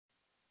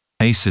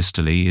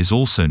Asystole is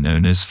also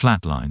known as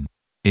flatline.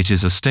 It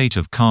is a state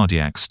of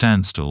cardiac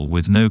standstill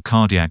with no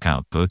cardiac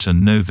output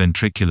and no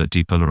ventricular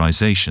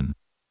depolarization,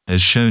 as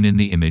shown in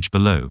the image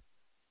below.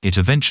 It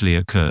eventually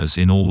occurs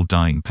in all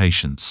dying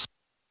patients.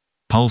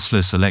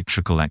 Pulseless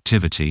electrical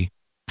activity,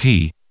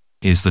 P,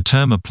 is the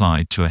term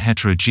applied to a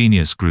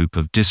heterogeneous group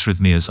of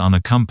dysrhythmias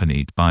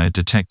unaccompanied by a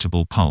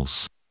detectable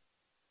pulse.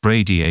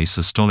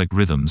 Brady-asystolic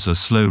rhythms are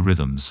slow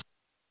rhythms.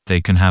 They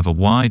can have a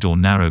wide or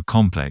narrow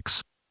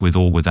complex, with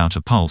or without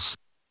a pulse,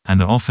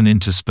 and are often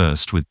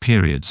interspersed with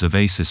periods of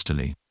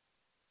asystole.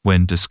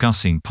 When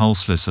discussing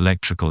pulseless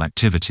electrical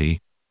activity,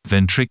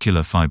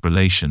 ventricular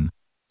fibrillation,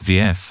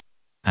 VF,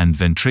 and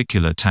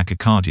ventricular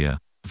tachycardia,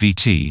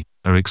 VT,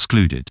 are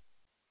excluded.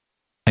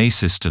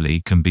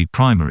 Asystole can be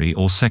primary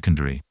or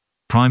secondary.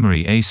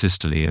 Primary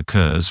asystole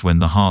occurs when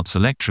the heart's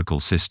electrical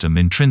system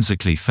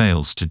intrinsically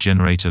fails to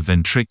generate a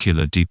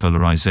ventricular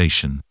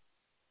depolarization.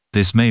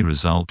 This may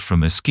result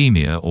from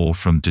ischemia or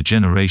from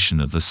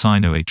degeneration of the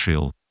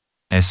sinoatrial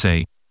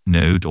SA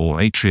node or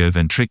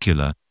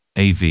atrioventricular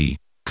AV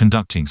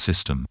conducting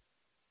system.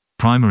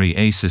 Primary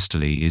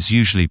asystole is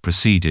usually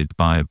preceded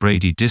by a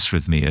Brady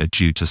dysrhythmia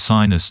due to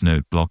sinus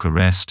node block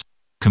arrest,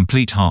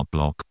 complete heart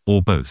block,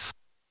 or both.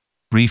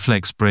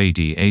 Reflex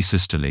Brady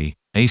asystole.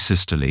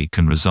 Asystole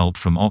can result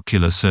from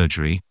ocular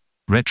surgery,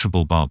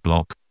 retrobulbar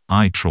block,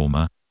 eye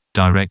trauma,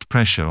 direct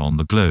pressure on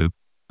the globe,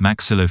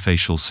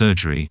 maxillofacial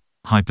surgery,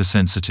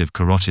 hypersensitive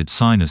carotid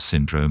sinus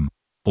syndrome,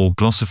 or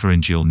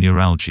glossopharyngeal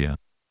neuralgia.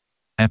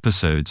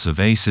 Episodes of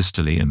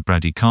asystole and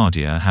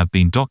bradycardia have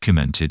been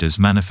documented as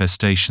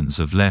manifestations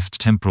of left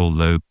temporal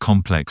lobe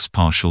complex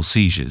partial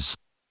seizures.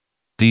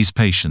 These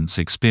patients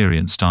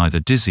experienced either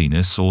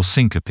dizziness or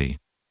syncope.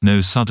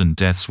 No sudden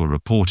deaths were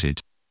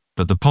reported,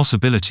 but the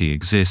possibility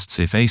exists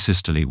if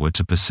asystole were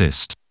to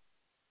persist.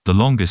 The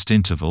longest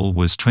interval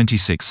was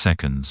 26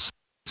 seconds.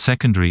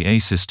 Secondary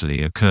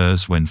asystole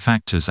occurs when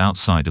factors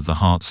outside of the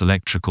heart's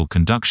electrical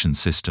conduction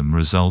system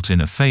result in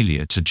a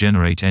failure to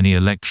generate any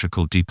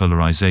electrical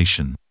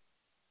depolarization.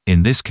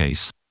 In this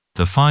case,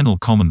 the final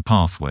common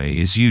pathway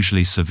is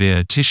usually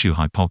severe tissue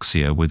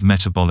hypoxia with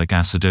metabolic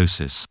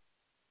acidosis.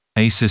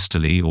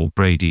 Asystole or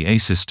Brady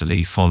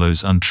asystole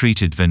follows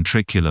untreated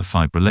ventricular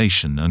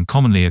fibrillation and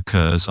commonly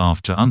occurs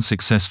after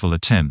unsuccessful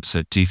attempts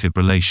at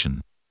defibrillation.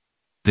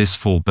 This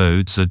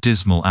forebodes a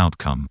dismal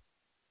outcome.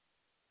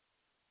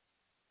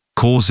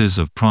 Causes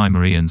of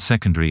primary and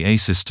secondary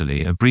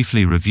asystole are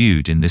briefly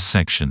reviewed in this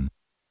section.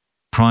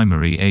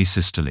 Primary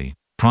asystole.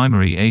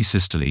 Primary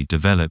asystole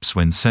develops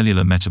when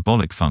cellular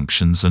metabolic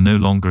functions are no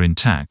longer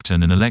intact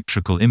and an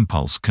electrical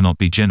impulse cannot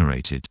be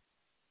generated.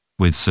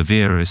 With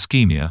severe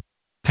ischemia,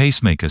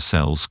 pacemaker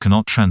cells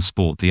cannot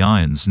transport the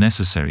ions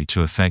necessary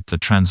to affect the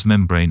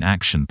transmembrane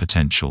action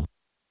potential.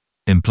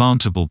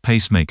 Implantable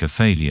pacemaker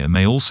failure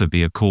may also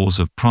be a cause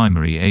of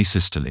primary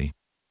asystole.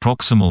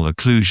 Proximal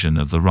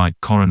occlusion of the right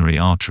coronary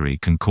artery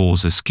can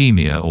cause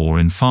ischemia or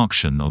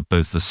infarction of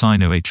both the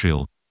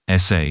sinoatrial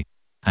SA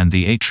and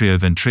the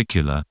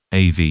atrioventricular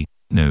AV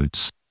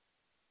nodes.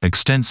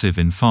 Extensive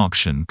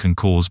infarction can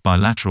cause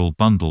bilateral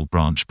bundle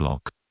branch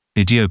block.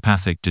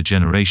 Idiopathic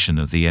degeneration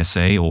of the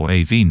SA or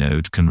AV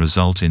node can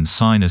result in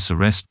sinus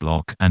arrest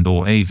block and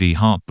or AV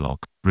heart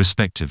block,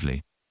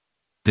 respectively.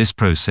 This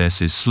process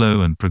is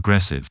slow and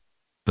progressive,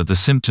 but the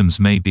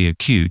symptoms may be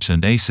acute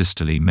and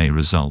asystole may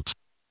result.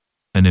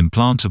 An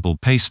implantable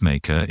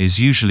pacemaker is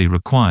usually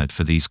required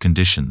for these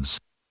conditions.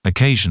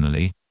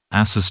 Occasionally,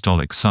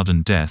 asystolic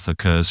sudden death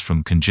occurs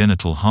from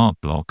congenital heart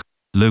block,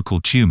 local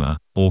tumor,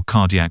 or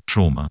cardiac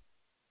trauma.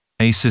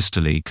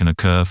 Asystole can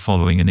occur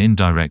following an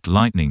indirect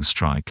lightning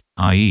strike,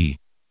 i.e.,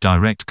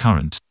 direct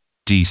current,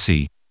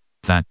 DC,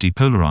 that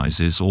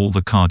depolarizes all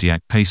the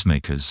cardiac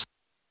pacemakers.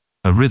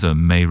 A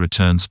rhythm may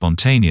return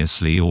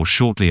spontaneously or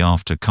shortly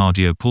after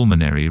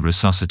cardiopulmonary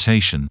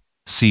resuscitation,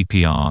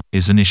 CPR,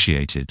 is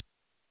initiated.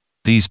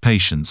 These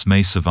patients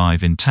may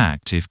survive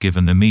intact if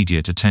given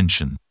immediate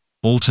attention.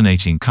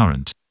 Alternating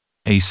current,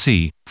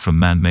 AC, from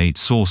man-made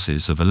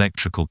sources of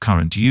electrical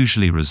current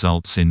usually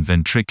results in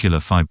ventricular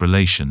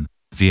fibrillation,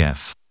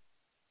 VF.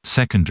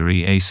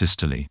 Secondary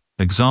asystole.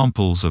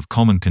 Examples of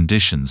common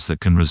conditions that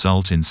can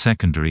result in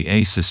secondary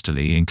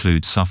asystole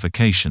include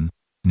suffocation,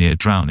 near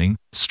drowning,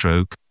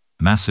 stroke,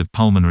 massive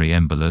pulmonary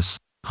embolus,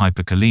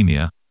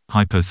 hyperkalemia,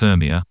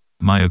 hypothermia,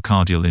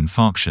 myocardial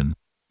infarction,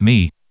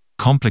 MI,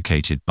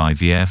 complicated by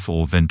VF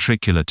or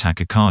ventricular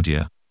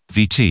tachycardia,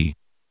 VT,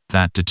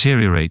 that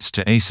deteriorates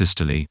to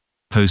asystole,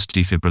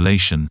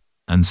 post-defibrillation,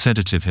 and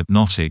sedative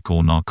hypnotic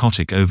or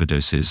narcotic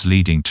overdoses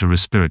leading to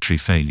respiratory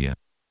failure.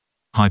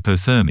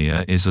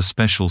 Hypothermia is a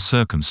special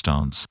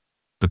circumstance,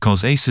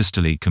 because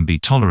asystole can be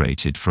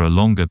tolerated for a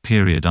longer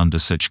period under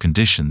such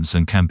conditions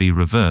and can be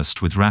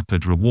reversed with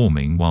rapid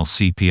rewarming while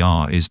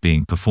CPR is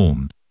being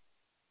performed.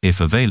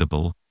 If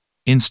available,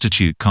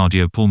 institute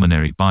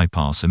cardiopulmonary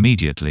bypass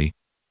immediately,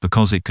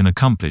 because it can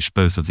accomplish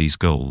both of these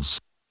goals.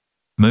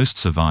 Most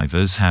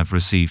survivors have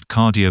received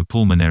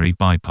cardiopulmonary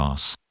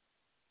bypass.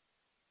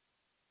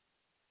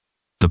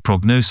 The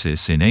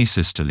prognosis in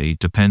asystole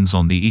depends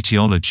on the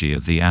etiology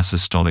of the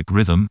asystolic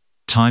rhythm,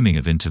 timing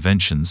of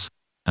interventions,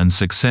 and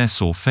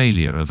success or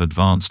failure of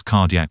advanced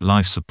cardiac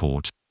life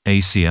support,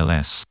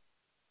 ACLS.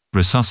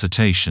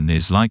 Resuscitation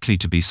is likely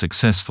to be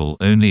successful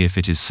only if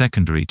it is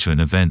secondary to an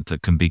event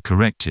that can be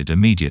corrected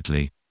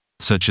immediately,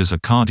 such as a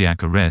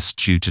cardiac arrest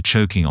due to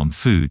choking on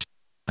food,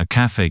 a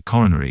café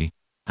coronary,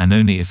 and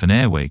only if an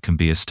airway can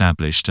be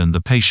established and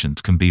the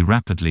patient can be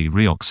rapidly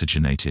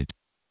reoxygenated.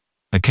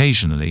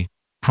 Occasionally,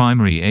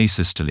 primary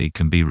asystole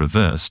can be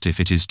reversed if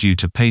it is due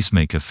to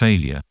pacemaker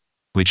failure,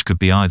 which could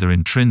be either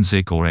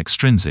intrinsic or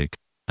extrinsic,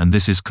 and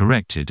this is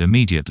corrected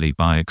immediately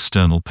by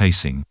external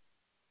pacing.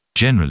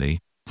 Generally,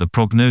 the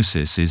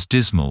prognosis is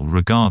dismal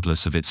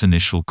regardless of its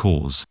initial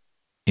cause.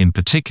 In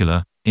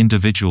particular,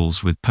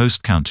 individuals with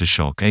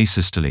post-countershock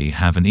asystole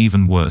have an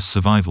even worse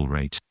survival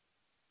rate.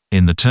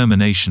 In the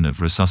termination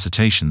of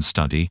resuscitation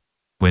study,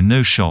 when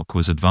no shock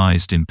was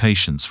advised in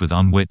patients with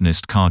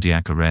unwitnessed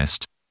cardiac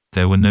arrest,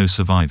 there were no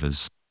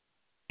survivors.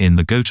 In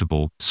the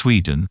Göteborg,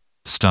 Sweden,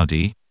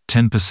 study,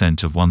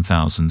 10% of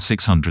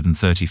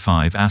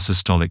 1,635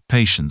 asystolic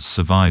patients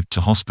survived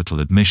to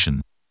hospital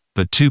admission,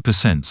 but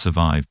 2%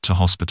 survived to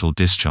hospital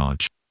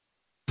discharge.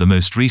 The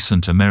most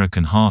recent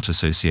American Heart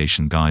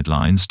Association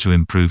guidelines to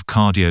improve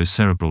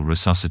cardiocerebral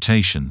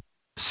resuscitation,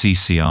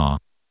 CCR,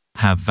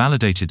 have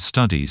validated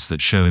studies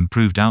that show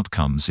improved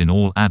outcomes in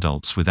all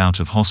adults with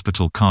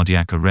out-of-hospital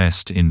cardiac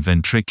arrest in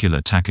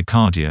ventricular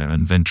tachycardia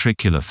and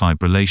ventricular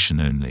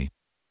fibrillation only.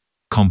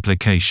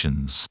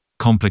 Complications.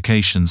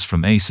 Complications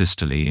from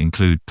asystole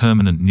include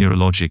permanent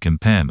neurologic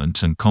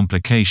impairment and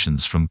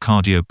complications from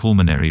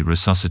cardiopulmonary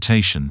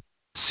resuscitation,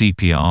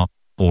 CPR,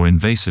 or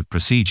invasive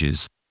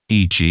procedures,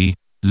 e.g.,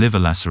 liver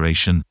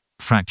laceration,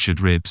 fractured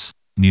ribs,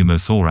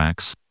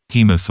 pneumothorax,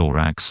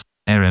 hemothorax,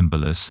 air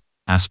embolus,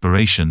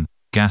 aspiration,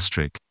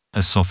 gastric,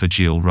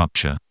 esophageal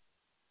rupture.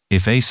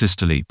 If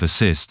asystole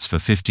persists for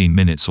 15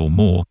 minutes or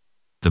more,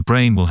 the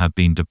brain will have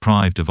been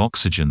deprived of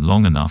oxygen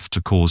long enough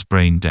to cause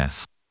brain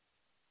death.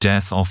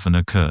 Death often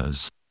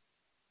occurs